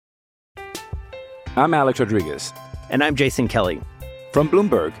I'm Alex Rodriguez. And I'm Jason Kelly. From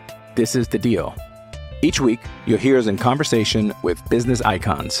Bloomberg, this is The Deal. Each week, you'll hear us in conversation with business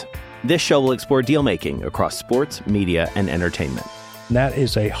icons. This show will explore deal-making across sports, media, and entertainment. That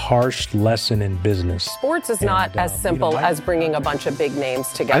is a harsh lesson in business. Sports is not as simple as bringing a bunch of big names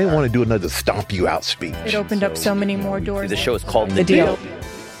together. I didn't want to do another stomp you out speech. It opened up so many more doors. The show is called The Deal.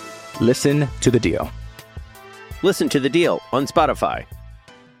 Listen to The Deal. Listen to The Deal on Spotify.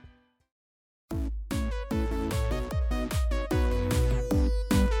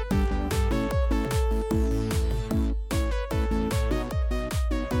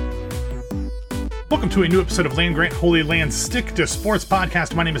 Welcome to a new episode of Land Grant Holy Land Stick to Sports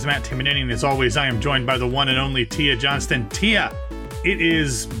Podcast. My name is Matt Tamanini, and as always, I am joined by the one and only Tia Johnston. Tia, it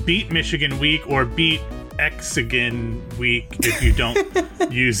is Beat Michigan Week, or Beat Exagon Week if you don't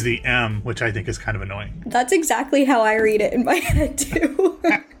use the M, which I think is kind of annoying. That's exactly how I read it in my head too.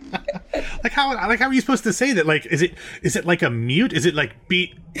 How are you supposed to say that? Like, is it like a mute? Is it like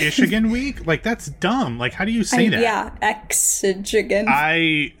Beat Michigan Week? Like, that's dumb. Like, how do you say that? Yeah, Exagon.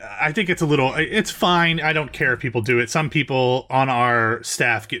 I think it's fine. I don't care if people do it. Some people on our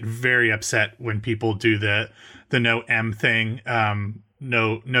staff get very upset when people do the no M thing.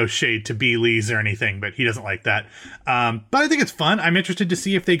 No shade to B. Lee's or anything, but he doesn't like that. But I think it's fun. I'm interested to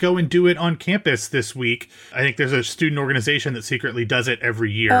see if they go and do it on campus this week. I think there's a student organization that secretly does it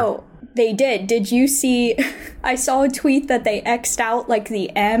every year. Oh, they did. Did you see? I saw a tweet that they X'd out like the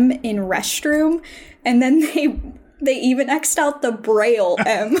M in restroom, and then they even X'd out the Braille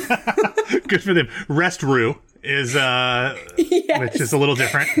M. Good for them. Restroom is yes. Which is a little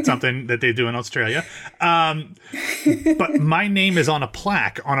different. It's something that they do in Australia. But my name is on a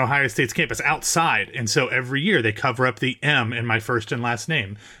plaque on Ohio State's campus outside, and so every year they cover up the M in my first and last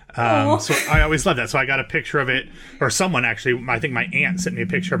name. So I always love that. So I got a picture of it, or someone actually, I think my aunt sent me a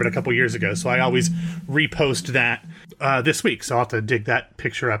picture of it a couple years ago. So I always repost that this week. So I'll have to dig that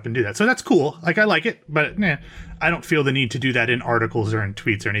picture up and do that. So that's cool. Like, I like it, but I don't feel the need to do that in articles or in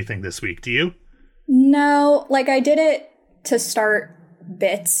tweets or anything this week. Do you? No, like I did it to start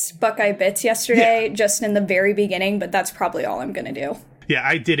Buckeye Bits yesterday, just in the very beginning, but that's probably all I'm going to do. Yeah,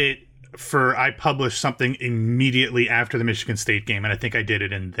 I did it I published something immediately after the Michigan State game, and I think I did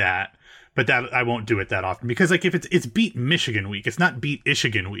it in that. But that I won't do it that often, because like if it's Beat Michigan Week, it's not Beat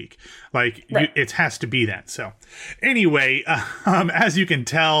Michigan Week. Like, right. It has to be that. So anyway, as you can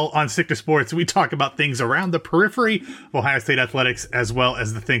tell on Stick to Sports, we talk about things around the periphery of Ohio State athletics, as well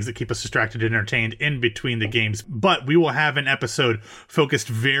as the things that keep us distracted and entertained in between the games. But we will have an episode focused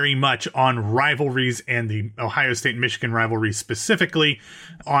very much on rivalries and the Ohio State Michigan rivalry specifically.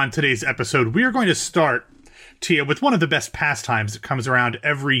 On today's episode, we are going to start, Tia, with one of the best pastimes that comes around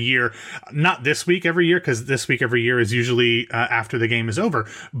every year. Not this week every year, because this week every year is usually after the game is over.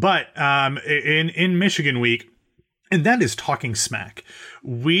 But in Michigan Week, and that is talking smack.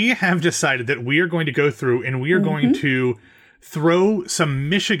 We have decided that we are going to go through and we are going to throw some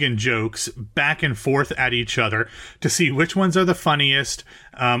Michigan jokes back and forth at each other to see which ones are the funniest,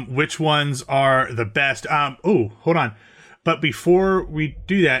 which ones are the best. Hold on. But before we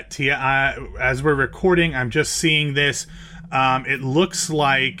do that, Tia, as we're recording, I'm just seeing this. It looks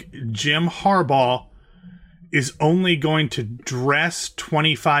like Jim Harbaugh is only going to dress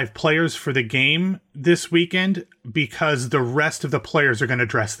 25 players for the game this weekend because the rest of the players are going to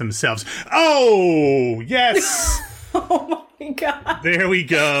dress themselves. Oh, yes. Oh, my God. There we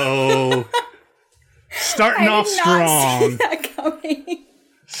go. Starting off strong. See that coming.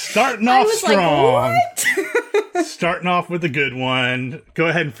 Starting off strong. Like, what? Starting off with a good one. Go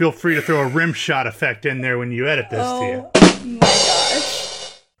ahead and feel free to throw a rim shot effect in there when you edit this, Tia. Oh my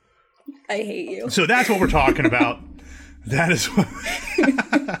gosh. I hate you. So that's what we're talking about.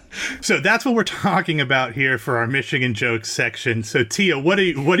 So that's what we're talking about here for our Michigan jokes section. So Tia, what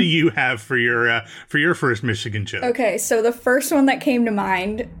do you have for your first Michigan joke? Okay, so the first one that came to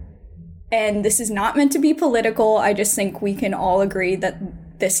mind, and this is not meant to be political, I just think we can all agree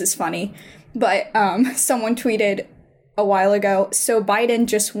that this is funny. But someone tweeted a while ago, so Biden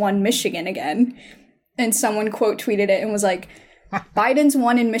just won Michigan again. And someone quote tweeted it and was like, Biden's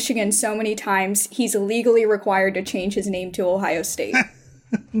won in Michigan so many times, he's legally required to change his name to Ohio State.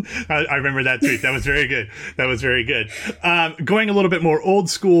 I remember that tweet. That was very good. Going a little bit more old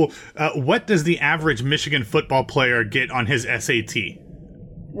school, what does the average Michigan football player get on his SAT?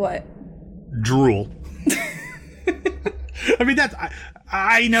 What? Drool. I mean,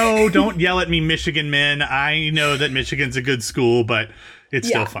 I know, don't yell at me, Michigan men. I know that Michigan's a good school, but it's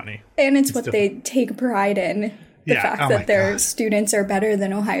still funny. And it's what they take pride in. The fact that their students are better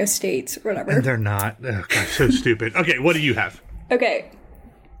than Ohio State's, whatever. And they're not. Oh, gosh, so stupid. Okay, what do you have? Okay.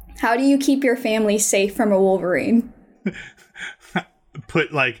 How do you keep your family safe from a Wolverine? Put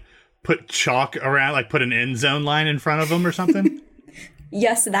chalk around, like put an end zone line in front of them or something?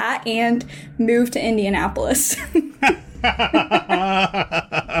 Yes, that, and move to Indianapolis.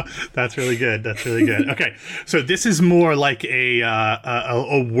 That's really good. That's really good. Okay, so this is more like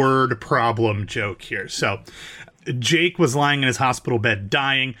a word problem joke here. So Jake was lying in his hospital bed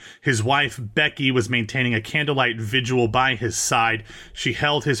dying. His wife, Becky, was maintaining a candlelight vigil by his side. She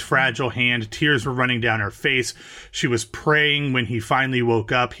held his fragile hand. Tears were running down her face. She was praying when he finally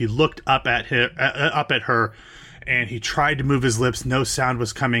woke up. He looked up at her, and he tried to move his lips. No sound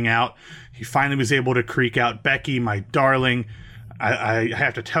was coming out. He finally was able to creak out, "Becky, my darling, I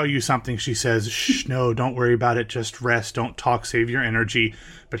have to tell you something," she says. "Shh, no, don't worry about it. Just rest. Don't talk. Save your energy."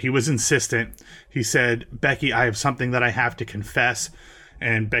 But he was insistent. He said, "Becky, I have something that I have to confess."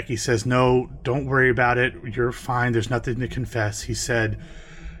 And Becky says, "No, don't worry about it. You're fine. There's nothing to confess." He said,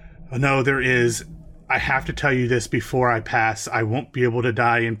 "Oh, no, there is. I have to tell you this before I pass. I won't be able to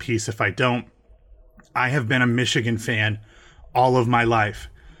die in peace if I don't. I have been a Michigan fan all of my life."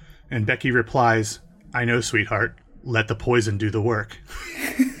 And Becky replies, "I know, sweetheart. Let the poison do the work."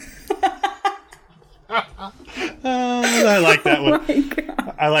 I like that one.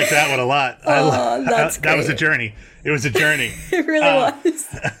 Oh, I like that one a lot. That's great. That was a journey. It was a journey. It really was.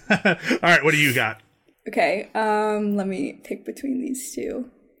 All right, what do you got? Okay, let me pick between these two.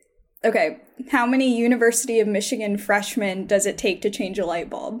 Okay, how many University of Michigan freshmen does it take to change a light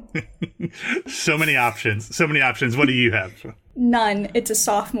bulb? So many options. So many options. What do you have? None. It's a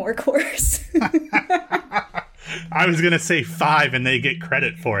sophomore course. I was going to say 5 and they get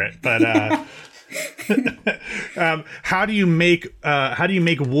credit for it, but how do you make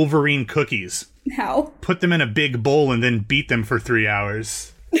Wolverine cookies? How? Put them in a big bowl and then beat them for 3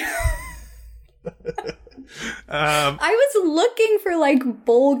 hours. I was looking for like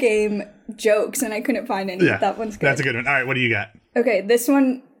bowl game jokes and I couldn't find any. Yeah, that one's good. That's a good one. All right, what do you got? Okay, this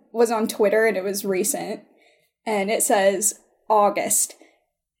one was on Twitter and it was recent. And it says, August.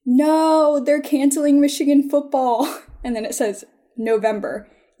 No, they're canceling Michigan football. And then it says, November.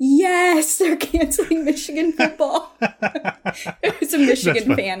 Yes, they're canceling Michigan football. It was a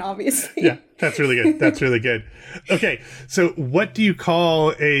Michigan fan, obviously. Yeah, that's really good. That's really good. Okay, so what do you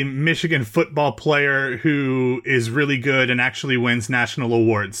call a Michigan football player who is really good and actually wins national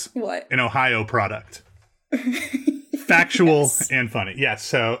awards? What? An Ohio product. Factual and funny. Yes,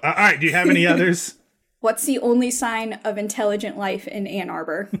 so, all right, do you have any others? What's the only sign of intelligent life in Ann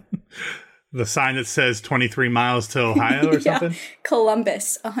Arbor? The sign that says 23 miles to Ohio or something?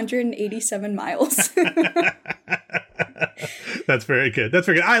 Columbus, 187 miles. That's very good. That's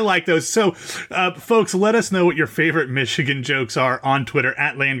very good. I like those. So, folks, let us know what your favorite Michigan jokes are on Twitter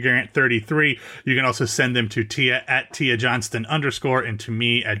at LandGrant33. You can also send them to Tia at TiaJohnston_ and to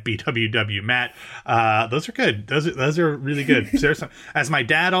me at BWWMatt. Those are good. Those are really good. There's some, as my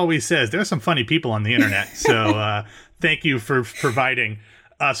dad always says, there's some funny people on the internet. So thank you for providing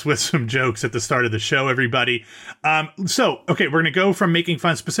us with some jokes at the start of the show, everybody. Okay, we're going to go from making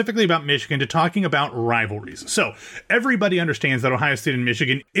fun specifically about Michigan to talking about rivalries. So everybody understands that Ohio State and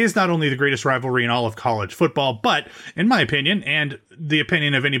Michigan is not only the greatest rivalry in all of college football, but in my opinion, and the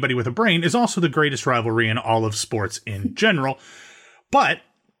opinion of anybody with a brain, is also the greatest rivalry in all of sports in general. But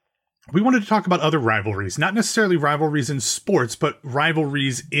we wanted to talk about other rivalries, not necessarily rivalries in sports, but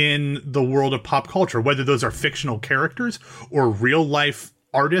rivalries in the world of pop culture, whether those are fictional characters or real life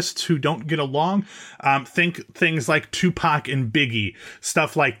artists who don't get along. Think things like Tupac and Biggie,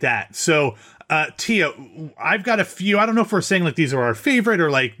 stuff like that. So, Tia, I've got a few. I don't know if we're saying like these are our favorite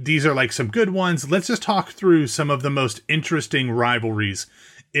or like these are like some good ones. Let's just talk through some of the most interesting rivalries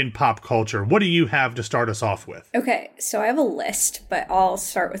in pop culture. What do you have to start us off with? Okay, so I have a list, but I'll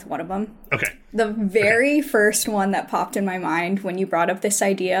start with one of them. Okay. The very first one that popped in my mind when you brought up this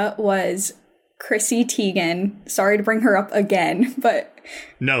idea was Chrissy Teigen. Sorry to bring her up again, but...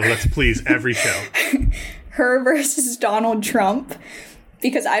 No, let's please, every show. Her versus Donald Trump.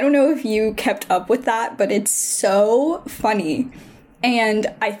 Because I don't know if you kept up with that, but it's so funny.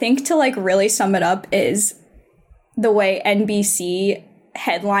 And I think to like really sum it up is the way NBC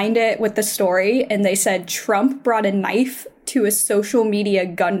headlined it with the story. And they said Trump brought a knife to a social media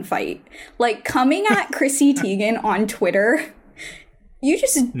gunfight. Like coming at Chrissy Teigen on Twitter, you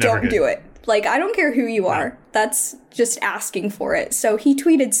just don't do it. Like, I don't care who you are. That's just asking for it. So he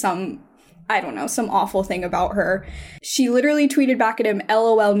tweeted some awful thing about her. She literally tweeted back at him,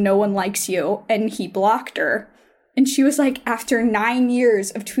 LOL, no one likes you. And he blocked her. And she was like, after 9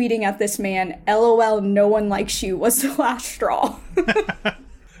 years of tweeting at this man, LOL, no one likes you was the last straw.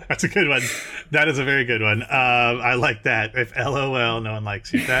 That's a good one. That is a very good one. I like that. If LOL, no one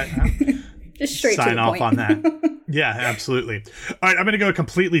likes you. That just straight sign to the off point. on that. Yeah, absolutely. All right, I'm going to go a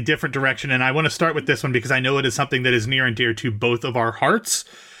completely different direction, and I want to start with this one because I know it is something that is near and dear to both of our hearts.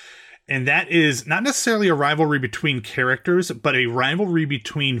 And that is not necessarily a rivalry between characters, but a rivalry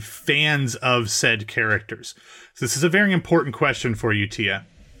between fans of said characters. So this is a very important question for you, Tia.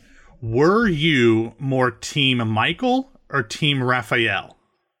 Were you more Team Michael or Team Raphael?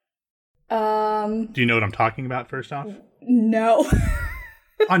 Do you know what I'm talking about, first off? No.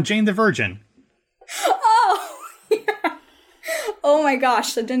 On Jane the Virgin. Oh, yeah. Oh my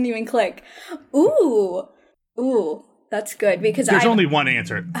gosh, that didn't even click. Ooh, that's good because There's only one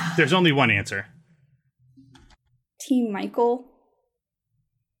answer. There's only one answer. Team Michael.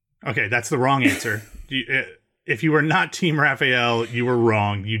 Okay, that's the wrong answer. If you were not Team Raphael, you were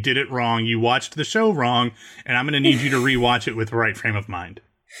wrong. You did it wrong. You watched the show wrong, and I'm going to need you to rewatch it with the right frame of mind.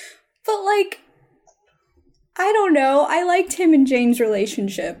 But like, I don't know. I liked him and Jane's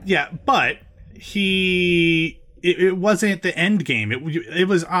relationship. Yeah, but it wasn't the end game. It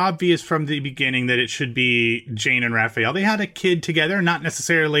was obvious from the beginning that it should be Jane and Raphael. They had a kid together, not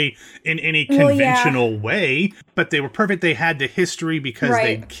necessarily in any conventional way, but they were perfect. They had the history because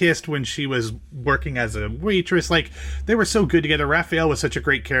they kissed when she was working as a waitress. Like, they were so good together. Raphael was such a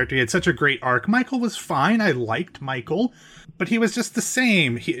great character. He had such a great arc. Michael was fine. I liked Michael, but he was just the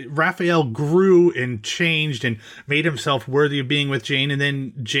same. Raphael grew and changed and made himself worthy of being with Jane, and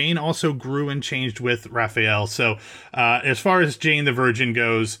then Jane also grew and changed with Raphael. So as far as Jane the Virgin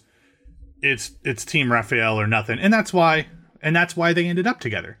goes, it's Team Raphael or nothing, and that's why they ended up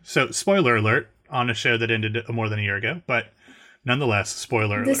together. So spoiler alert on a show that ended more than a year ago, but nonetheless,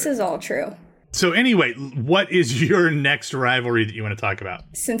 spoiler alert. This is all true. So anyway, what is your next rivalry that you want to talk about?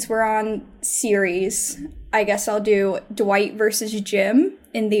 Since we're on series, I guess I'll do Dwight versus Jim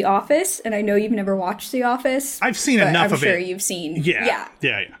in The Office. And I know you've never watched The Office. I've seen enough of it. I'm sure you've seen. Yeah.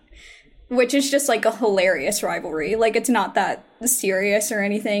 Which is just like a hilarious rivalry. Like, it's not that serious or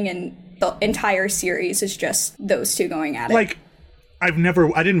anything. And the entire series is just those two going at it. Like, I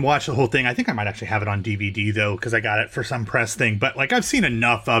didn't watch the whole thing. I think I might actually have it on DVD though, because I got it for some press thing. But like, I've seen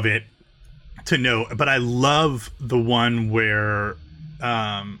enough of it to know, but I love the one where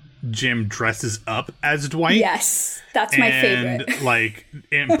Jim dresses up as Dwight. Yes, that's my favorite. And like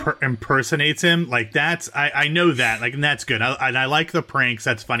impersonates him. Like, that's I know that. Like, and that's good. I like the pranks.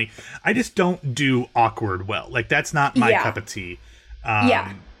 That's funny. I just don't do awkward well. Like, that's not my cup of tea.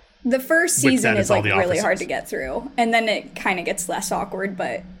 The first season is like really offices. hard to get through, and then it kind of gets less awkward,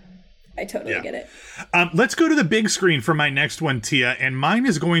 but I totally get it. Let's go to the big screen for my next one, Tia, and mine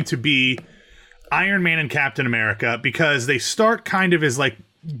is going to be Iron Man and Captain America, because they start kind of as like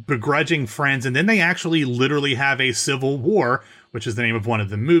begrudging friends, and then they actually literally have a civil war, which is the name of one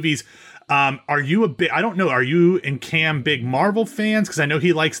of the movies. Are you I don't know, are you and Cam big Marvel fans? Because I know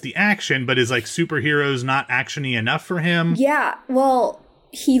he likes the action, but is like superheroes not actiony enough for him? Yeah, well,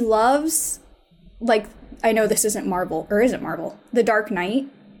 he loves, like, I know this isn't Marvel, or is it Marvel? The Dark Knight.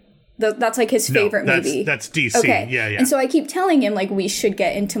 That's like his favorite movie. That's DC. Okay. Yeah. And so I keep telling him, like, we should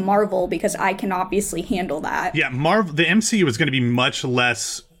get into Marvel because I can obviously handle that. Yeah, the MCU is going to be much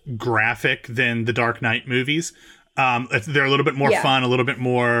less graphic than the Dark Knight movies. They're a little bit more fun, a little bit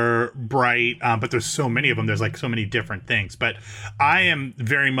more bright, but there's so many of them. There's like so many different things. But I am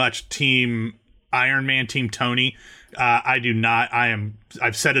very much Team Iron Man, Team Tony.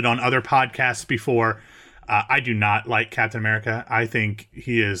 I've said it on other podcasts before. I do not like Captain America. I think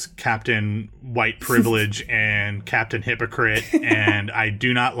he is Captain White Privilege and Captain Hypocrite, and I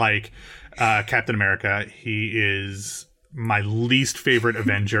do not like Captain America. He is my least favorite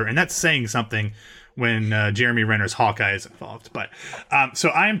Avenger, and that's saying something when Jeremy Renner's Hawkeye is involved. But so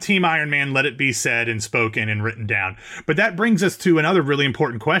I am Team Iron Man, let it be said and spoken and written down. But that brings us to another really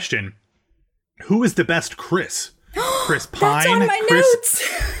important question. Who is the best Chris? Chris Pine? That's on my notes!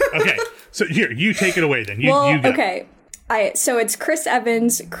 Okay. So here, you take it away then. You go. Okay. So it's Chris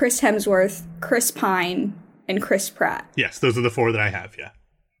Evans, Chris Hemsworth, Chris Pine, and Chris Pratt. Yes, those are the four that I have, yeah.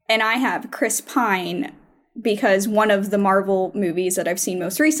 And I have Chris Pine because one of the Marvel movies that I've seen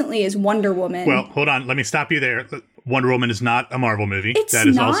most recently is Wonder Woman. Well, hold on. Let me stop you there. Wonder Woman is not a Marvel movie. That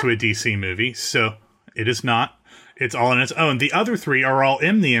is also a DC movie. So it is not. It's all on its own. The other three are all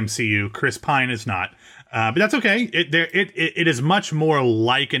in the MCU. Chris Pine is not. But that's okay. It is much more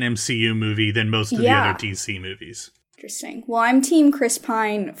like an MCU movie than most of the other DC movies. Interesting. Well, I'm Team Chris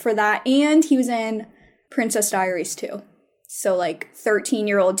Pine for that, and he was in Princess Diaries too. So, like,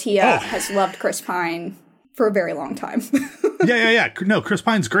 13-year-old Tia has loved Chris Pine for a very long time. Yeah. No, Chris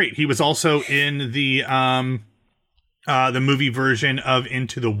Pine's great. He was also in the the movie version of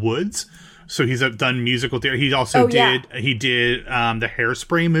Into the Woods. So he's done musical theater. He also did the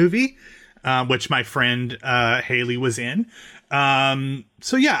Hairspray movie, which my friend Haley was in.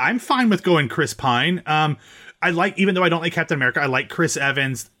 So yeah, I'm fine with going Chris Pine. Even though I don't like Captain America, I like Chris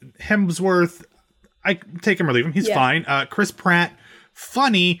Evans. Hemsworth, I take him or leave him. He's fine. Chris Pratt,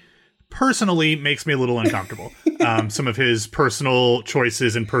 funny. Personally, makes me a little uncomfortable. Some of his personal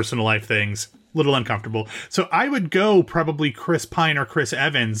choices and personal life things, a little uncomfortable. So I would go probably Chris Pine or Chris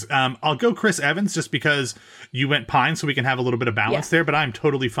Evans. I'll go Chris Evans just because you went Pine, so we can have a little bit of balance there. But I'm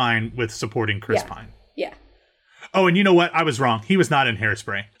totally fine with supporting Chris Pine. Yeah. Oh, and you know what? I was wrong. He was not in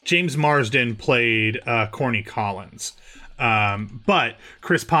Hairspray. James Marsden played Corny Collins. But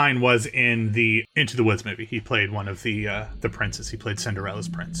Chris Pine was in the Into the Woods movie. He played one of the princes. He played Cinderella's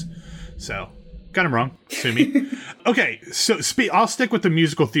prince. So, got him wrong. Sue me. Okay, so I'll stick with the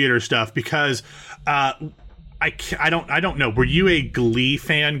musical theater stuff because I don't know. Were you a Glee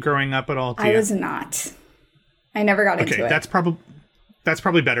fan growing up at all, Tia? I was not. I never got into it. That's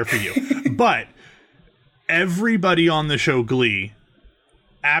probably better for you. But everybody on the show Glee,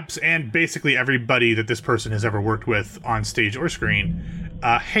 and basically everybody that this person has ever worked with on stage or screen,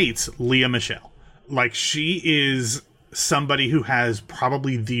 hates Lea Michele. Like, she is somebody who has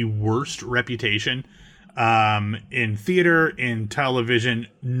probably the worst reputation in theater, in television.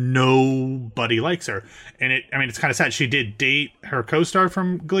 Nobody likes her. And it's kind of sad. She did date her co-star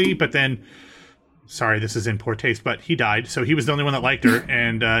from Glee, but then, sorry, this is in poor taste, but he died. So he was the only one that liked her,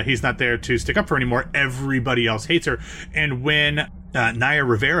 and he's not there to stick up for her anymore. Everybody else hates her. And when Naya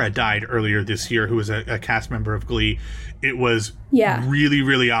Rivera died earlier this year, who was a cast member of Glee, it was really,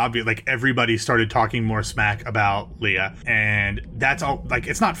 really obvious. Like, everybody started talking more smack about Lea, and that's all. Like,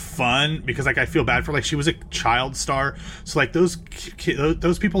 it's not fun because, like, I feel bad for, like, she was a child star, so like those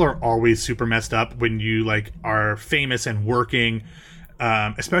people are always super messed up when you like are famous and working.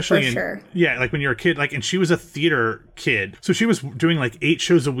 Especially like when you're a kid, like, and she was a theater kid, so she was doing like 8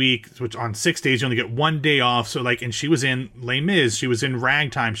 shows a week, which on 6 days you only get 1 day off. So like, and she was in Les Mis, she was in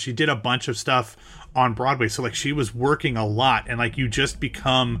Ragtime, she did a bunch of stuff on Broadway. So like, she was working a lot, and like, you just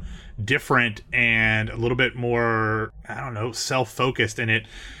become different and a little bit more, I don't know, self-focused, and it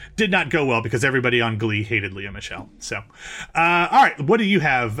did not go well because everybody on Glee hated Lea Michele. So, all right, what do you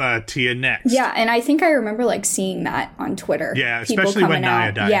have, Tia, next? Yeah, and I think I remember like seeing that on Twitter. Yeah, especially when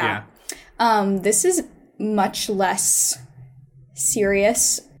Naya died. Yeah. This is much less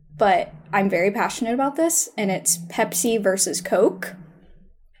serious, but I'm very passionate about this, and it's Pepsi versus Coke.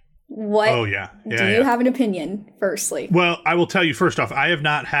 What? Oh, yeah. Do you have an opinion, firstly? Well, I will tell you first off, I have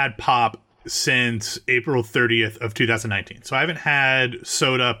not had pop since April 30th of 2019. So I haven't had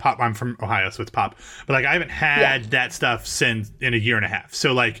soda, pop. I'm from Ohio, so it's pop. But like, I haven't had that stuff since in a year and a half.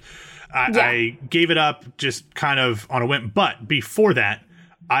 So like, I gave it up just kind of on a whim. But before that,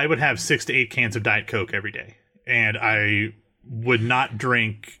 I would have 6 to 8 cans of Diet Coke every day. And I would not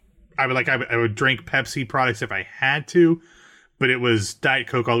drink. I would drink Pepsi products if I had to. But it was Diet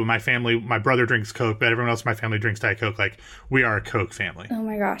Coke. All of my family, my brother drinks Coke, but everyone else in my family drinks Diet Coke. Like, we are a Coke family. Oh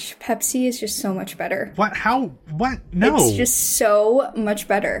my gosh. Pepsi is just so much better. What? How? What? No. It's just so much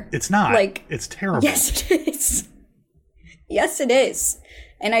better. It's not. Like, it's terrible. Yes, it is. Yes, it is.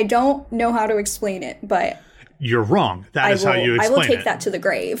 And I don't know how to explain it, but you're wrong. That is how you explain it. I will take that to the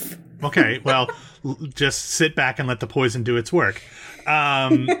grave. Okay, well, just sit back and let the poison do its work.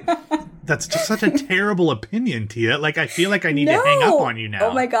 That's just such a terrible opinion, Tia. Like, I feel like I need to hang up on you now.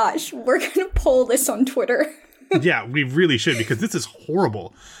 Oh my gosh, we're gonna pull this on Twitter. Yeah, we really should, because this is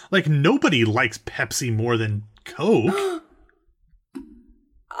horrible. Like, nobody likes Pepsi more than Coke.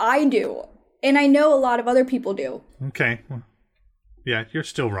 I do. And I know a lot of other people do. Okay. Yeah, you're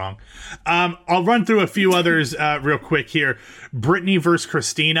still wrong. I'll run through a few others real quick here. Britney versus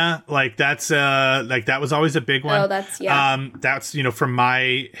Christina, like that was always a big one. Oh, that's that's from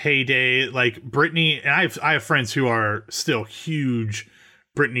my heyday. Like Britney, and I have friends who are still huge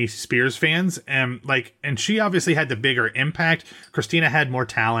Britney Spears fans, and she obviously had the bigger impact. Christina had more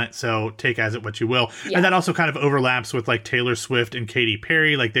talent, so take as it what you will. Yeah. And that also kind of overlaps with like Taylor Swift and Katy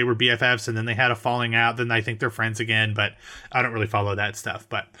Perry. Like, they were BFFs, and then they had a falling out. Then I think they're friends again, but I don't really follow that stuff.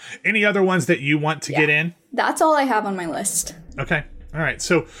 But any other ones that you want to get in? That's all I have on my list. Okay. All right.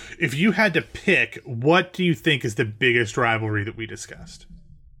 So if you had to pick, what do you think is the biggest rivalry that we discussed?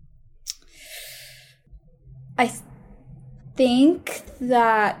 I think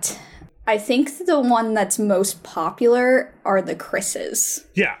the one that's most popular are the Chris's.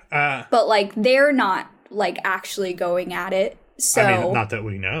 Yeah. But like, they're not like actually going at it. So I mean, not that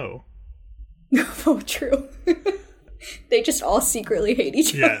we know. Oh, true. They just all secretly hate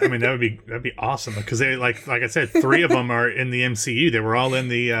each other. Yeah, I mean that'd be awesome because they like I said, 3 of them are in the MCU. They were all in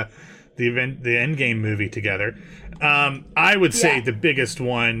the Endgame movie together. I would say the biggest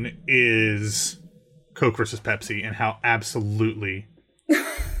one is Coke versus Pepsi and how absolutely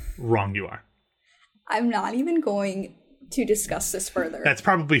wrong you are. I'm not even going to discuss this further. That's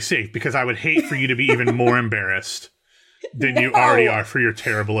probably safe because I would hate for you to be even more embarrassed than you already are for your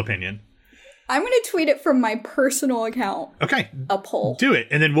terrible opinion. I'm going to tweet it from my personal account. Okay. A poll. Do it.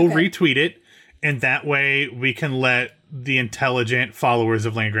 And then we'll retweet it. And that way we can let the intelligent followers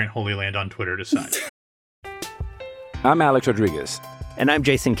of Land Grant Holy Land on Twitter decide. I'm Alex Rodriguez. And I'm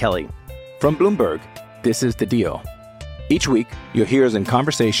Jason Kelly. From Bloomberg, this is The Deal. Each week, you'll hear us in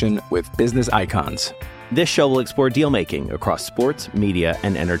conversation with business icons. This show will explore deal-making across sports, media,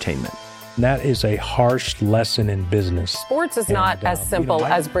 and entertainment. That is a harsh lesson in business. Sports is not as simple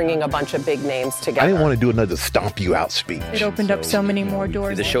as bringing a bunch of big names together. I didn't want to do another stomp you out speech. It opened up so many more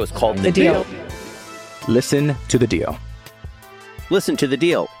doors. The show is called The Deal. Listen to The Deal. Listen to The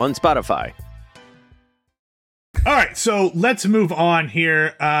Deal on Spotify. All right, so let's move on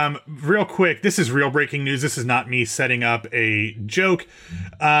here. Real quick, this is real breaking news. This is not me setting up a joke.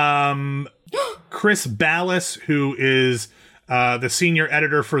 Chris Ballas, who is the senior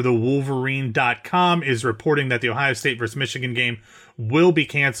editor for the Wolverine.com, is reporting that the Ohio State versus Michigan game will be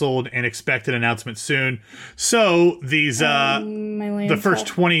canceled and expect an announcement soon. So these the first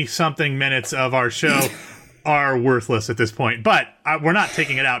 20-something minutes of our show are worthless at this point. But we're not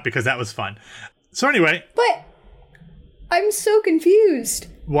taking it out because that was fun. So anyway. But I'm so confused.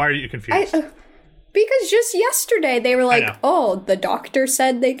 Why are you confused? Because just yesterday they were like, oh, the doctor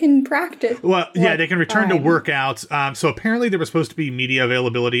said they can practice. Well, yeah, they can return to workouts. So apparently there was supposed to be media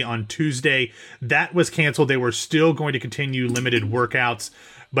availability on Tuesday. That was canceled. They were still going to continue limited workouts,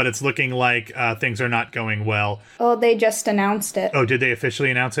 but it's looking like things are not going well. Oh, they just announced it. Oh, did they officially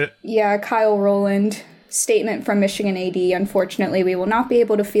announce it? Yeah, Kyle Rowland, statement from Michigan AD. Unfortunately, we will not be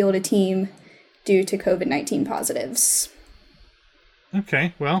able to field a team due to COVID-19 positives.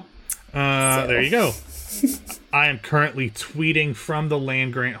 Okay, well, there you go. I am currently tweeting from the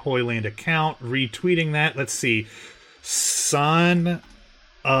Land Grant Holy Land account, retweeting that. Let's see. Son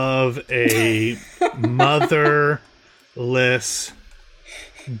of a motherless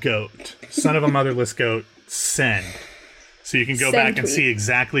goat. Son of a motherless goat, send. So you can go back and see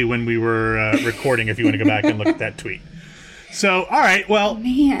exactly when we were recording if you want to go back and look at that tweet. So, all right, well,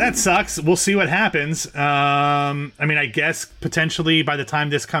 that sucks. We'll see what happens. I mean, I guess potentially by the time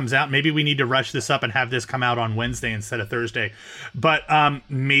this comes out, maybe we need to rush this up and have this come out on Wednesday instead of Thursday. But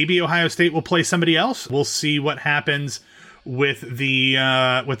maybe Ohio State will play somebody else. We'll see what happens with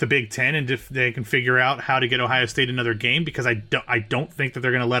the Big Ten and if they can figure out how to get Ohio State another game, because I don't think that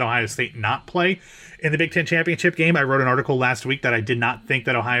they're going to let Ohio State not play in the Big Ten championship game. I wrote an article last week that I did not think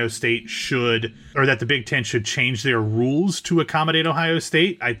that Ohio State should, or that the Big Ten should change their rules to accommodate Ohio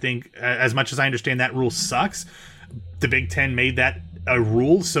State. I think, as much as I understand that rule sucks, the Big Ten made that a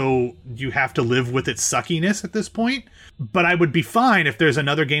rule, so you have to live with its suckiness at this point. But I would be fine if there's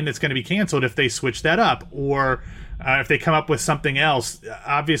another game that's going to be canceled if they switch that up, or if they come up with something else.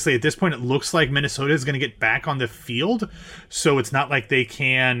 Obviously, at this point, it looks like Minnesota is going to get back on the field, so it's not like they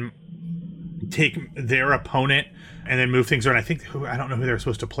can take their opponent and then move things around. I don't know who they're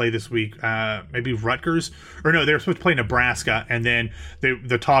supposed to play this week. Maybe Rutgers, or no, they were supposed to play Nebraska, and then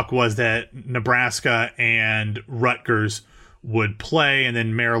the talk was that Nebraska and Rutgers would play, and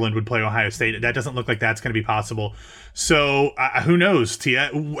then Maryland would play Ohio State. That doesn't look like that's going to be possible. So who knows, Tia?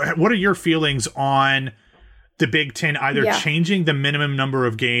 What are your feelings on the Big Ten either changing the minimum number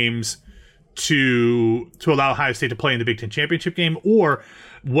of games to allow Ohio State to play in the Big Ten championship game, or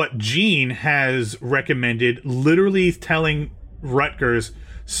what Gene has recommended, literally telling Rutgers,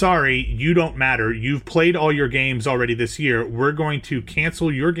 sorry, you don't matter. You've played all your games already this year. We're going to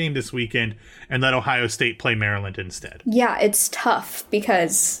cancel your game this weekend and let Ohio State play Maryland instead. Yeah, it's tough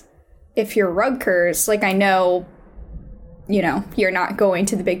because if you're Rutgers, like, I know, you're not going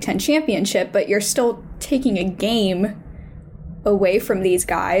to the Big Ten championship, but you're still taking a game away from these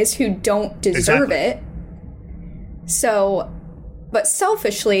guys who don't deserve it. So, but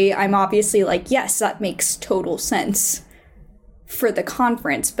selfishly, I'm obviously like, yes, that makes total sense for the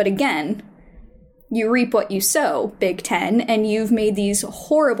conference. But again, you reap what you sow, Big Ten, and you've made these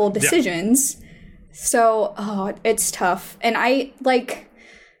horrible decisions. Yeah. So, it's tough. And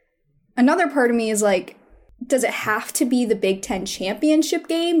another part of me is like, does it have to be the Big Ten championship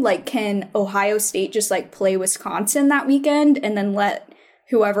game? Like, can Ohio State just play Wisconsin that weekend and then let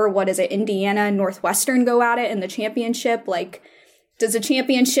whoever, Indiana and Northwestern go at it in the championship? Like, does the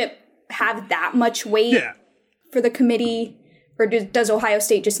championship have that much weight for the committee, or does Ohio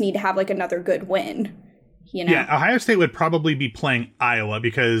State just need to have like another good win? You know? Yeah, Ohio State would probably be playing Iowa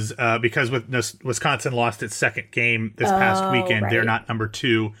because Wisconsin lost its second game this past weekend. Right. They're not number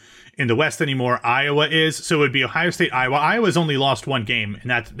 2 in the West anymore. Iowa is. So it would be Ohio State, Iowa. Iowa's only lost one game,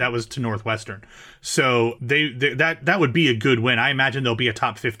 and that was to Northwestern. So that would be a good win. I imagine they'll be a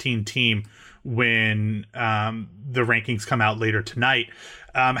top 15 team when the rankings come out later tonight.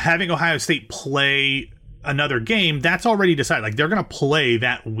 Having Ohio State play another game, that's already decided. Like, they're going to play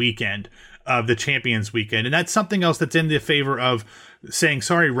that weekend of the Champions Weekend. And that's something else that's in the favor of saying,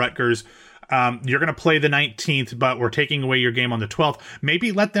 sorry, Rutgers, you're going to play the 19th, but we're taking away your game on the 12th.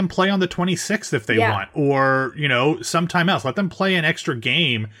 Maybe let them play on the 26th if they want, or, sometime else. Let them play an extra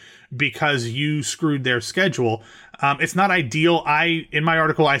game because you screwed their schedule. It's not ideal. In my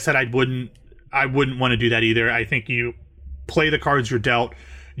article, I said I wouldn't want to do that either. I think you play the cards you're dealt.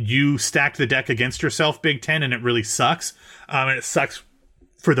 You stacked the deck against yourself, Big Ten, and it really sucks. And it sucks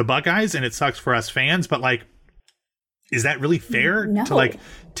for the Buckeyes, and it sucks for us fans, but like, is that really fair to like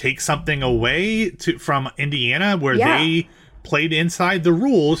take something away from Indiana where they played inside the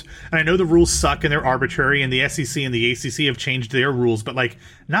rules? And I know the rules suck and they're arbitrary, and the SEC and the ACC have changed their rules, but like,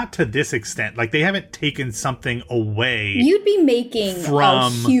 not to this extent. Like, they haven't taken something away. You'd be making a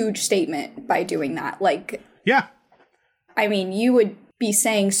huge statement by doing that. Like, yeah, I mean, you would be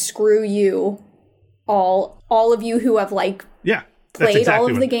saying, screw you, all of you who have like played exactly all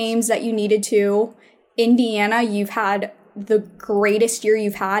of the games that you needed to. Indiana, you've had the greatest year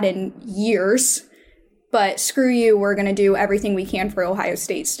you've had in years, but screw you, we're going to do everything we can for Ohio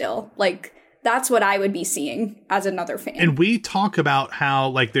State still. Like, that's what I would be seeing as another fan. And we talk about how,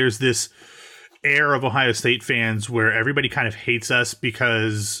 like, there's this air of Ohio State fans where everybody kind of hates us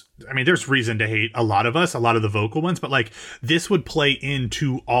because, I mean, there's reason to hate a lot of us, a lot of the vocal ones, but like, this would play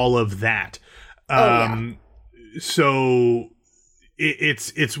into all of that. So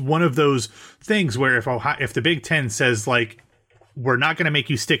it's one of those things where if the Big Ten says, like, we're not going to make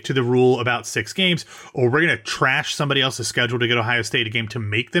you stick to the rule about 6 games, or we're going to trash somebody else's schedule to get Ohio State a game to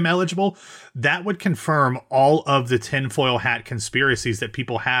make them eligible, that would confirm all of the tinfoil hat conspiracies that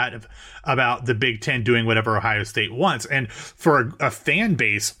people had about the Big Ten doing whatever Ohio State wants. And for a fan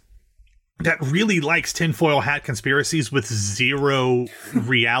base that really likes tinfoil hat conspiracies with zero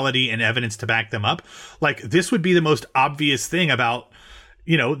reality and evidence to back them up, like, this would be the most obvious thing about,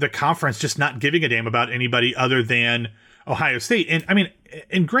 the conference just not giving a damn about anybody other than Ohio State. And I mean,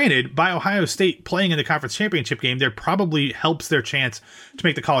 and granted, by Ohio State playing in the conference championship game, there probably helps their chance to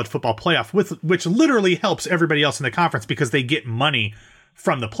make the college football playoff, which literally helps everybody else in the conference because they get money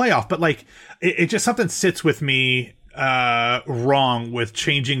from the playoff. But like, it just, something sits with me wrong with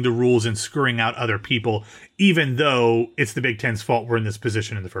changing the rules and screwing out other people, even though it's the Big Ten's fault we're in this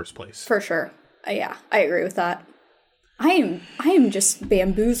position in the first place. For sure. Yeah, I agree with that. I am just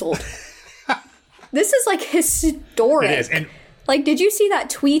bamboozled. This is like historic. It is. And like, did you see that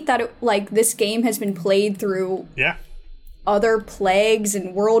tweet that this game has been played through other plagues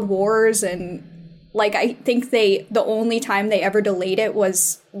and world wars, and like, I think the only time they ever delayed it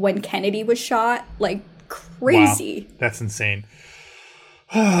was when Kennedy was shot. Like, crazy. Wow, that's insane.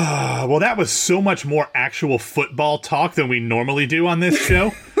 Well, that was so much more actual football talk than we normally do on this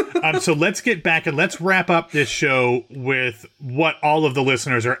show. So let's get back and let's wrap up this show with what all of the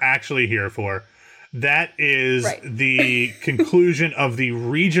listeners are actually here for. That is the conclusion of the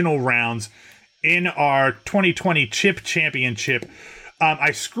regional rounds in our 2020 Chip Championship.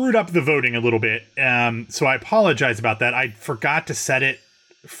 I screwed up the voting a little bit, so I apologize about that. I forgot to set it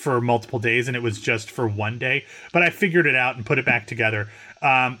for multiple days, and it was just for one day. But I figured it out and put it back together.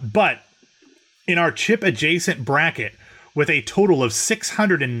 But in our Chip adjacent bracket, with a total of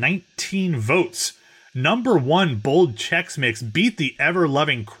 619 votes, number 1 Bold Chex Mix beat the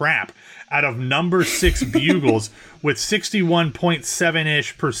ever-loving crap out of number 6 Bugles with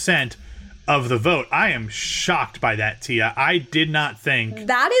 61.7% of the vote. I am shocked by that, Tia. I did not think...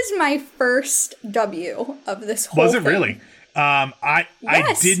 That is my first W of this whole thing. Was it thing. really? I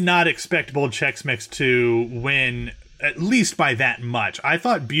did not expect Bold Chex Mix to win at least by that much. I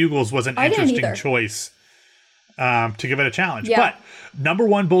thought Bugles was an interesting choice to give it a challenge. Yeah. But number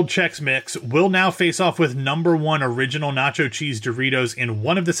 1 Bold Chex Mix will now face off with number 1 Original Nacho Cheese Doritos in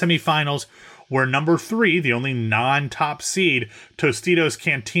one of the semifinals, where number 3, the only non-top seed, Tostitos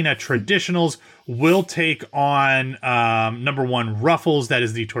Cantina Traditionals, will take on number 1 Ruffles. That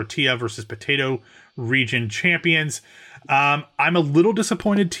is the tortilla versus potato region champions. I'm a little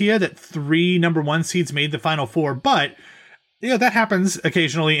disappointed, Tia, that 3 number 1 seeds made the Final Four, but that happens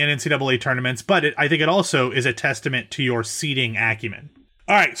occasionally in NCAA tournaments, but I think it also is a testament to your seeding acumen.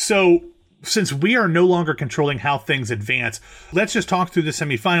 All right, so since we are no longer controlling how things advance, let's just talk through the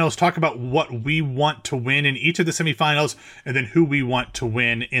semifinals, talk about what we want to win in each of the semifinals, and then who we want to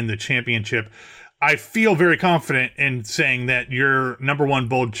win in the championship. I feel very confident in saying that your number one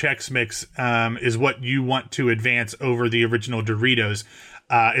bold Chex Mix is what you want to advance over the original Doritos.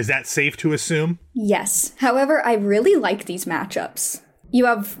 Is that safe to assume? Yes. However, I really like these matchups. You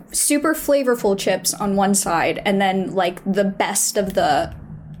have super flavorful chips on one side, and then like the best of the,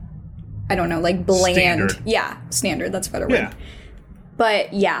 I don't know, like bland. Standard. Yeah, standard. That's a better word. Yeah.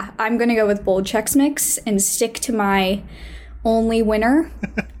 But yeah, I'm going to go with bold Chex Mix and stick to my only winner.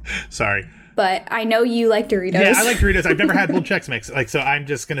 Sorry. But I know you like Doritos. Yeah, I like Doritos. I've never had bold Chex Mix. So I'm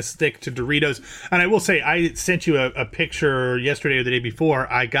just going to stick to Doritos. And I will say, I sent you a picture yesterday or the day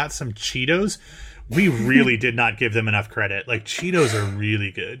before. I got some Cheetos. We really did not give them enough credit. Like, Cheetos are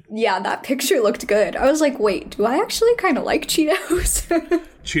really good. Yeah, that picture looked good. I was like, wait, do I actually kind of like Cheetos?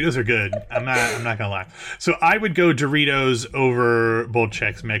 Cheetos are good. I'm not gonna lie. So I would go Doritos over bold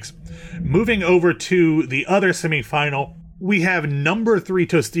Chex Mix. Moving over to the other semifinal, we have number 3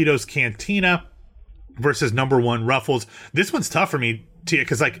 Tostitos Cantina versus number 1 Ruffles. This one's tough for me, Tia,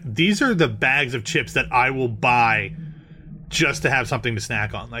 because like these are the bags of chips that I will buy just to have something to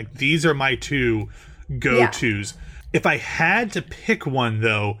snack on. Like, these are my 2 go-tos. Yeah. If I had to pick one,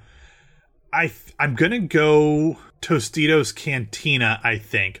 though, I'm going to go Tostitos Cantina, I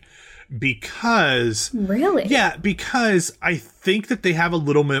think. Because... Really? Yeah, because I think that they have a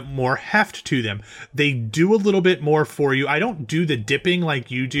little bit more heft to them. They do a little bit more for you. I don't do the dipping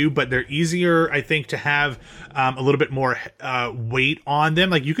like you do, but they're easier, I think, to have a little bit more weight on them.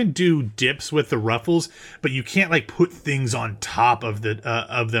 Like, you can do dips with the Ruffles, but you can't, like, put things on top of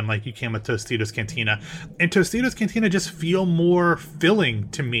them like you can with Tostitos Cantina. And Tostitos Cantina just feel more filling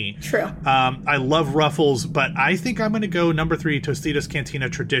to me. True. I love Ruffles, but I think I'm going to go number 3 Tostitos Cantina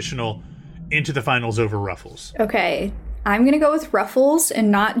Traditional into the finals over Ruffles. Okay. I'm going to go with Ruffles,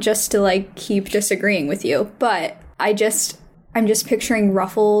 and not just to like keep disagreeing with you, but I'm just picturing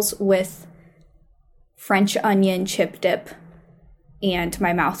Ruffles with French onion chip dip, and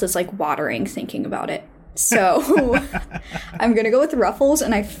my mouth is like watering thinking about it. So I'm going to go with Ruffles,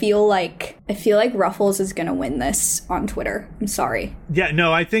 and I feel like Ruffles is going to win this on Twitter. I'm sorry. Yeah,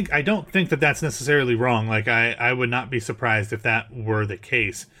 no, I don't think that that's necessarily wrong. Like, I would not be surprised if that were the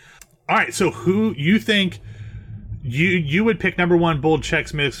case. All right, so who you think you would pick number 1 bold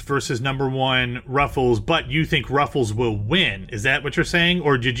Chex Mix versus number 1 Ruffles, but you think Ruffles will win? Is that what you're saying,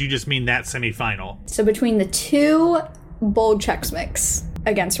 or did you just mean that semifinal? So between the 2 bold Chex Mix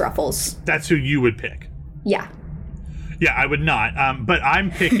against Ruffles. That's who you would pick. Yeah. Yeah, I would not. But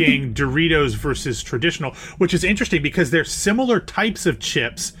I'm picking Doritos versus Traditional, which is interesting because they're similar types of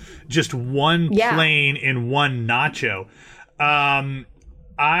chips, just one plain and one nacho.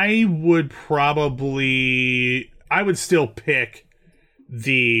 I would still pick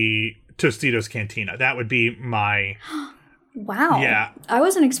the Tostitos Cantina. That would be my... Wow. Yeah. I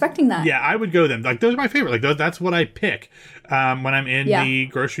wasn't expecting that. Yeah, I would go them. Like, those are my favorite. Like, that's what I pick when I'm in the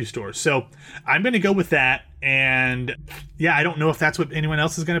grocery store. So I'm going to go with that. And yeah, I don't know if that's what anyone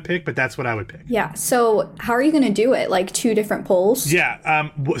else is going to pick, but that's what I would pick. Yeah. So how are you going to do it? Like 2 different polls? Yeah.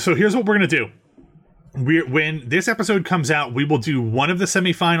 So here's what we're going to do. When this episode comes out, we will do one of the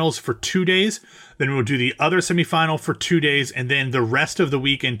semifinals for 2 days. Then we'll do the other semifinal for 2 days. And then the rest of the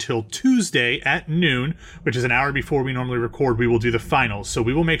week until Tuesday at noon, which is an hour before we normally record, we will do the finals. So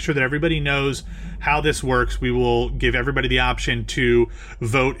we will make sure that everybody knows how this works. We will give everybody the option to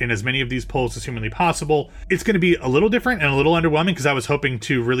vote in as many of these polls as humanly possible. It's going to be a little different and a little underwhelming because I was hoping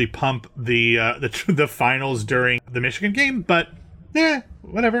to really pump the finals during the Michigan game. But yeah,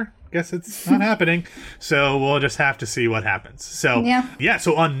 whatever. Guess it's not happening. So we'll just have to see what happens. So yeah.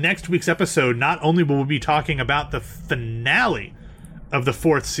 So on next week's episode, not only will we be talking about the finale of the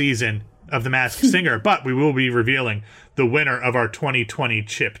 4th season of The Masked Singer, but we will be revealing the winner of our 2020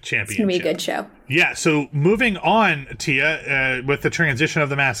 Chip Championship. It's going to be a good show. Yeah. So moving on, Tia, with the transition of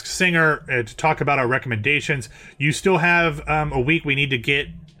The Masked Singer, to talk about our recommendations, you still have a week. We need to get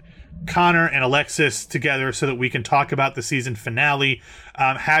Connor and Alexis together so that we can talk about the season finale.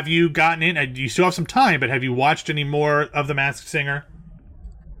 Have you gotten in? You still have some time, but have you watched any more of The Masked Singer?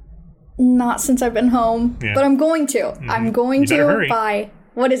 Not since I've been home, but I'm going to. Mm-hmm. I'm going to by,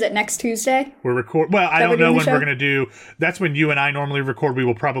 what is it, next Tuesday? Well, I don't know when we're going to do. That's when you and I normally record. We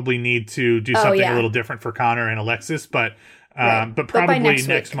will probably need to do something a little different for Connor and Alexis, but probably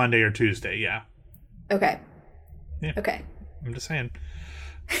next Monday or Tuesday. Yeah. Okay. Yeah. Okay. I'm just saying.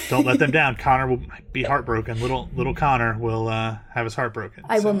 Don't let them down. Connor will be heartbroken. Little Connor will have his heart broken.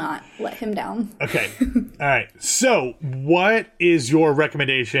 I will not let him down. Okay. All right. So, what is your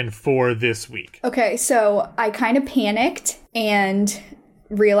recommendation for this week? Okay, so I kind of panicked and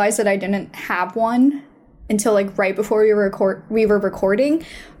realized that I didn't have one until like right before we were recording.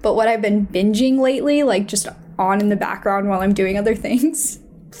 But what I've been binging lately, like just on in the background while I'm doing other things,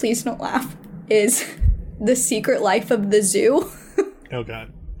 please don't laugh, is The Secret Life of the Zoo. Oh,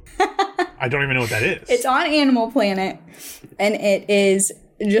 God. I don't even know what that is. It's on Animal Planet, and it is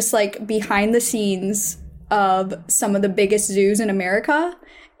just like behind the scenes of some of the biggest zoos in America,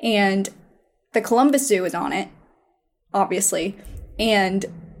 and the Columbus Zoo is on it, obviously, and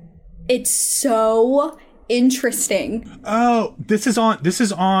it's so interesting. Oh, this is on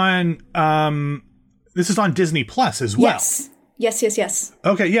Disney Plus as well. Yes.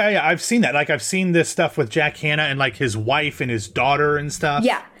 Okay, yeah, I've seen that. Like, I've seen this stuff with Jack Hanna and like his wife and his daughter and stuff.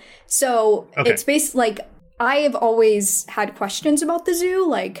 Yeah. So It's based like, I have always had questions about the zoo,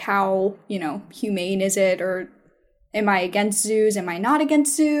 like how, humane is it, or am I against zoos? Am I not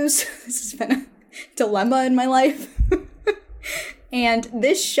against zoos? This has been a dilemma in my life. And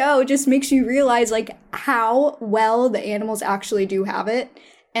this show just makes you realize like how well the animals actually do have it,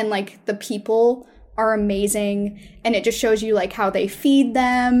 and like the people are amazing, and it just shows you like how they feed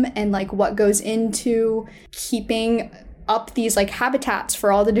them and like what goes into keeping up these like habitats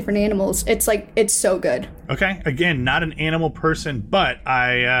for all the different animals. It's so good. Okay, again, not an animal person, but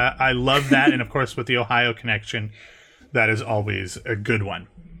I love that. And of course with the Ohio connection, that is always a good one.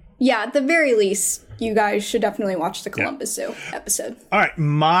 Yeah, at the very least, you guys should definitely watch the Columbus Zoo episode. All right,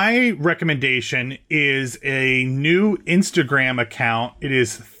 my recommendation is a new Instagram account. It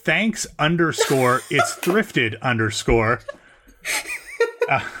is thanks _ it's thrifted _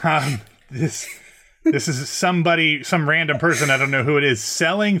 this is some random person, I don't know who it is,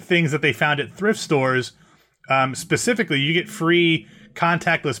 selling things that they found at thrift stores. Specifically, you get free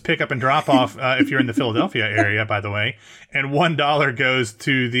contactless pickup and drop off if you're in the Philadelphia area, by the way, and $1 goes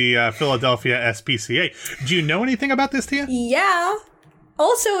to the Philadelphia SPCA. Do you know anything about this, Tia? Yeah.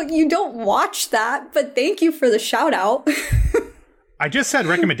 Also, you don't watch that, but thank you for the shout out. I just said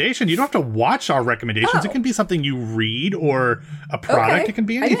recommendation. You don't have to watch our recommendations. It can be something you read or a product. Okay. It can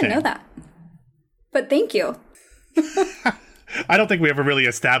be anything. I didn't know that. But thank you. I don't think we ever really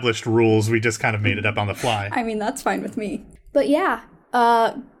established rules. We just kind of made it up on the fly. I mean, that's fine with me. But yeah,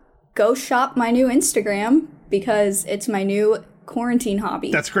 go shop my new Instagram because it's my new quarantine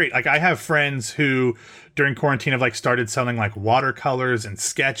hobby. That's great. Like, I have friends who during quarantine have like started selling like watercolors and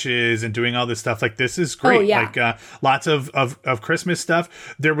sketches and doing all this stuff. Like, this is great. Oh, yeah. Like lots of Christmas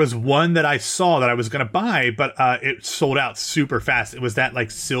stuff. There was one that I saw that I was going to buy, but it sold out super fast. It was that like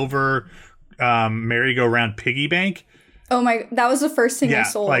silver merry-go-round piggy bank. Oh my, that was the first thing I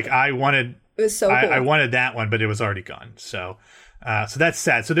sold. Like I wanted, it was so cool. I wanted that one, but it was already gone. So that's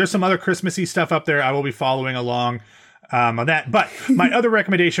sad. So there's some other Christmassy stuff up there. I will be following along on that. But my other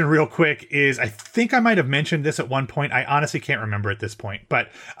recommendation real quick is, I think I might have mentioned this at one point. I honestly can't remember at this point, but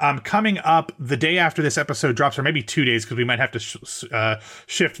coming up the day after this episode drops, or maybe 2 days, because we might have to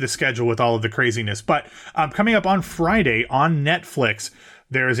shift the schedule with all of the craziness. But coming up on Friday on Netflix,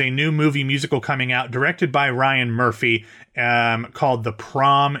 there is a new movie musical coming out directed by Ryan Murphy called The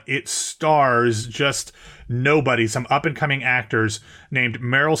Prom. It stars just nobody, some up-and-coming actors named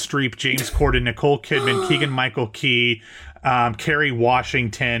Meryl Streep, James Corden, Nicole Kidman, Keegan-Michael Key, Kerry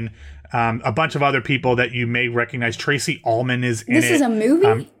Washington, a bunch of other people that you may recognize. Tracy Ullman is in it. This is a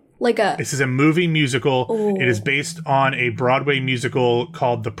movie? This is a movie musical. Ooh. It is based on a Broadway musical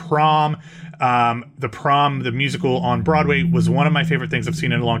called The Prom. The Prom, the musical on Broadway, was one of my favorite things I've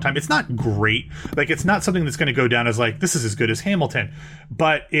seen in a long time. It's not great. Like, it's not something that's going to go down as like, this is as good as Hamilton.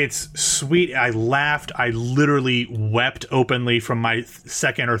 But it's sweet. I laughed. I literally wept openly from my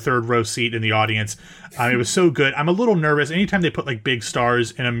second or third row seat in the audience. It was so good. I'm a little nervous. Anytime they put like big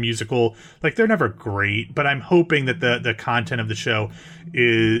stars in a musical, like, they're never great. But I'm hoping that the content of the show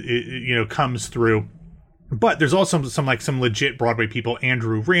comes through. But there's also some legit Broadway people: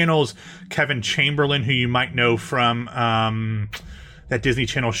 Andrew Rannells, Kevin Chamberlain, who you might know from that Disney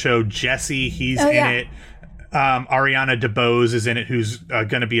Channel show Jessie. He's in it. Ariana DeBose is in it, who's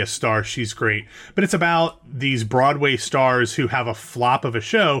going to be a star. She's great. But it's about these Broadway stars who have a flop of a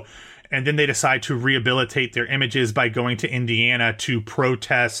show, and then they decide to rehabilitate their images by going to Indiana to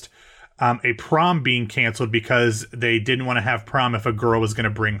protest a prom being canceled because they didn't want to have prom if a girl was going to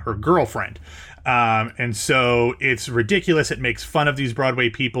bring her girlfriend. And so it's ridiculous. It makes fun of these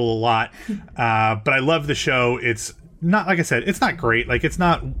Broadway people a lot. But I love the show. It's not, like I said, it's not great. Like, it's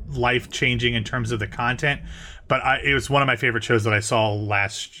not life-changing in terms of the content, but it was one of my favorite shows that I saw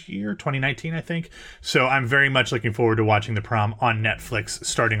last year, 2019, I think. So I'm very much looking forward to watching The Prom on Netflix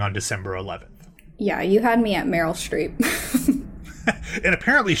starting on December 11th. Yeah, you had me at Meryl Streep. And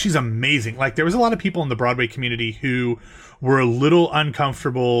apparently she's amazing. Like, there was a lot of people in the Broadway community who were a little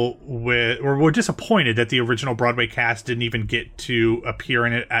uncomfortable with, or were disappointed that the original Broadway cast didn't even get to appear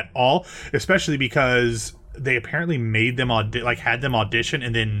in it at all, especially because they apparently made them had them audition,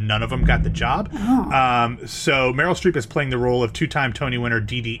 and then none of them got the job. So Meryl Streep is playing the role of two-time Tony winner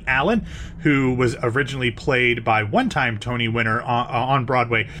Dee Dee Allen, who was originally played by one-time Tony winner on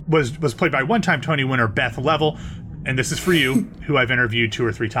Broadway, was played by one-time Tony winner Beth Level. And this is for you, who I've interviewed 2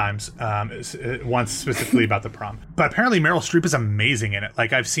 or 3 times, once specifically about The Prom. But apparently Meryl Streep is amazing in it.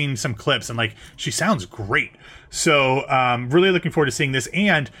 Like, I've seen some clips, and, like, she sounds great. So, really looking forward to seeing this.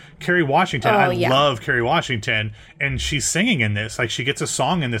 And Kerry Washington, I love Kerry Washington, and she's singing in this. Like, she gets a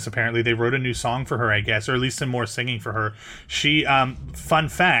song in this, apparently. They wrote a new song for her, I guess, or at least some more singing for her. She, fun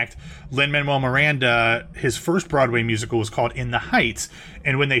fact, Lin-Manuel Miranda, his first Broadway musical was called In the Heights.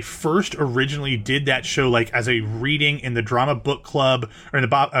 And when they first originally did that show, like, as a reading in the drama book club, or in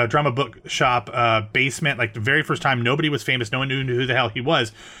the drama book shop basement, like, the very first time, nobody was famous, no one knew who the hell he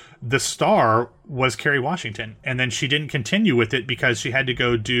was. The star was Kerry Washington, and then she didn't continue with it because she had to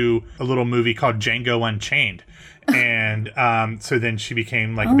go do a little movie called Django Unchained, and so then she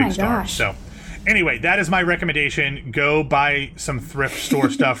became, like, a big star. So anyway, that is my recommendation. Go buy some thrift store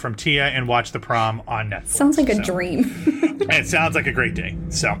stuff from Tia and watch The Prom on Netflix. Sounds like a dream. It sounds like a great day.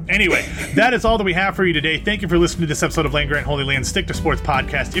 So anyway, that is all that we have for you today. Thank you for listening to this episode of Land Grant Holy Land Stick to Sports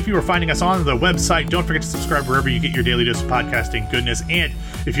podcast. If you are finding us on the website, don't forget to subscribe wherever you get your daily dose of podcasting goodness. And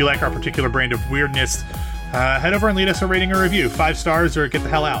if you like our particular brand of weirdness, head over and leave us a rating or review. 5 stars or get the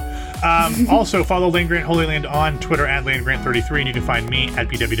hell out. Also, follow Land Grant Holy Land on Twitter at LandGrant33, and you can find me at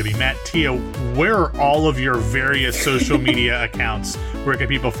BWWMatt. Tia, where are all of your various social media accounts? Where can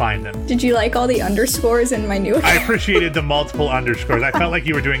people find them? Did you like all the underscores in my new account? I appreciated the multiple underscores. I felt like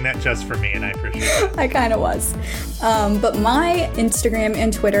you were doing that just for me, and I appreciate it. I kind of was. But my Instagram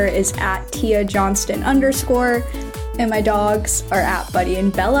and Twitter is at Tia Johnston _, and my dogs are at Buddy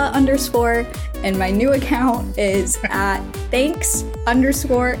and Bella _ and my new account is at thanks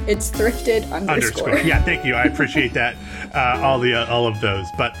 _ it's thrifted _ Yeah, thank you. I appreciate that. All of those.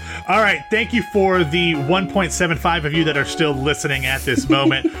 But all right, thank you for the 1.75 of you that are still listening at this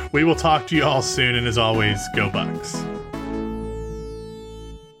moment. We will talk to you all soon, and as always, go Bucks.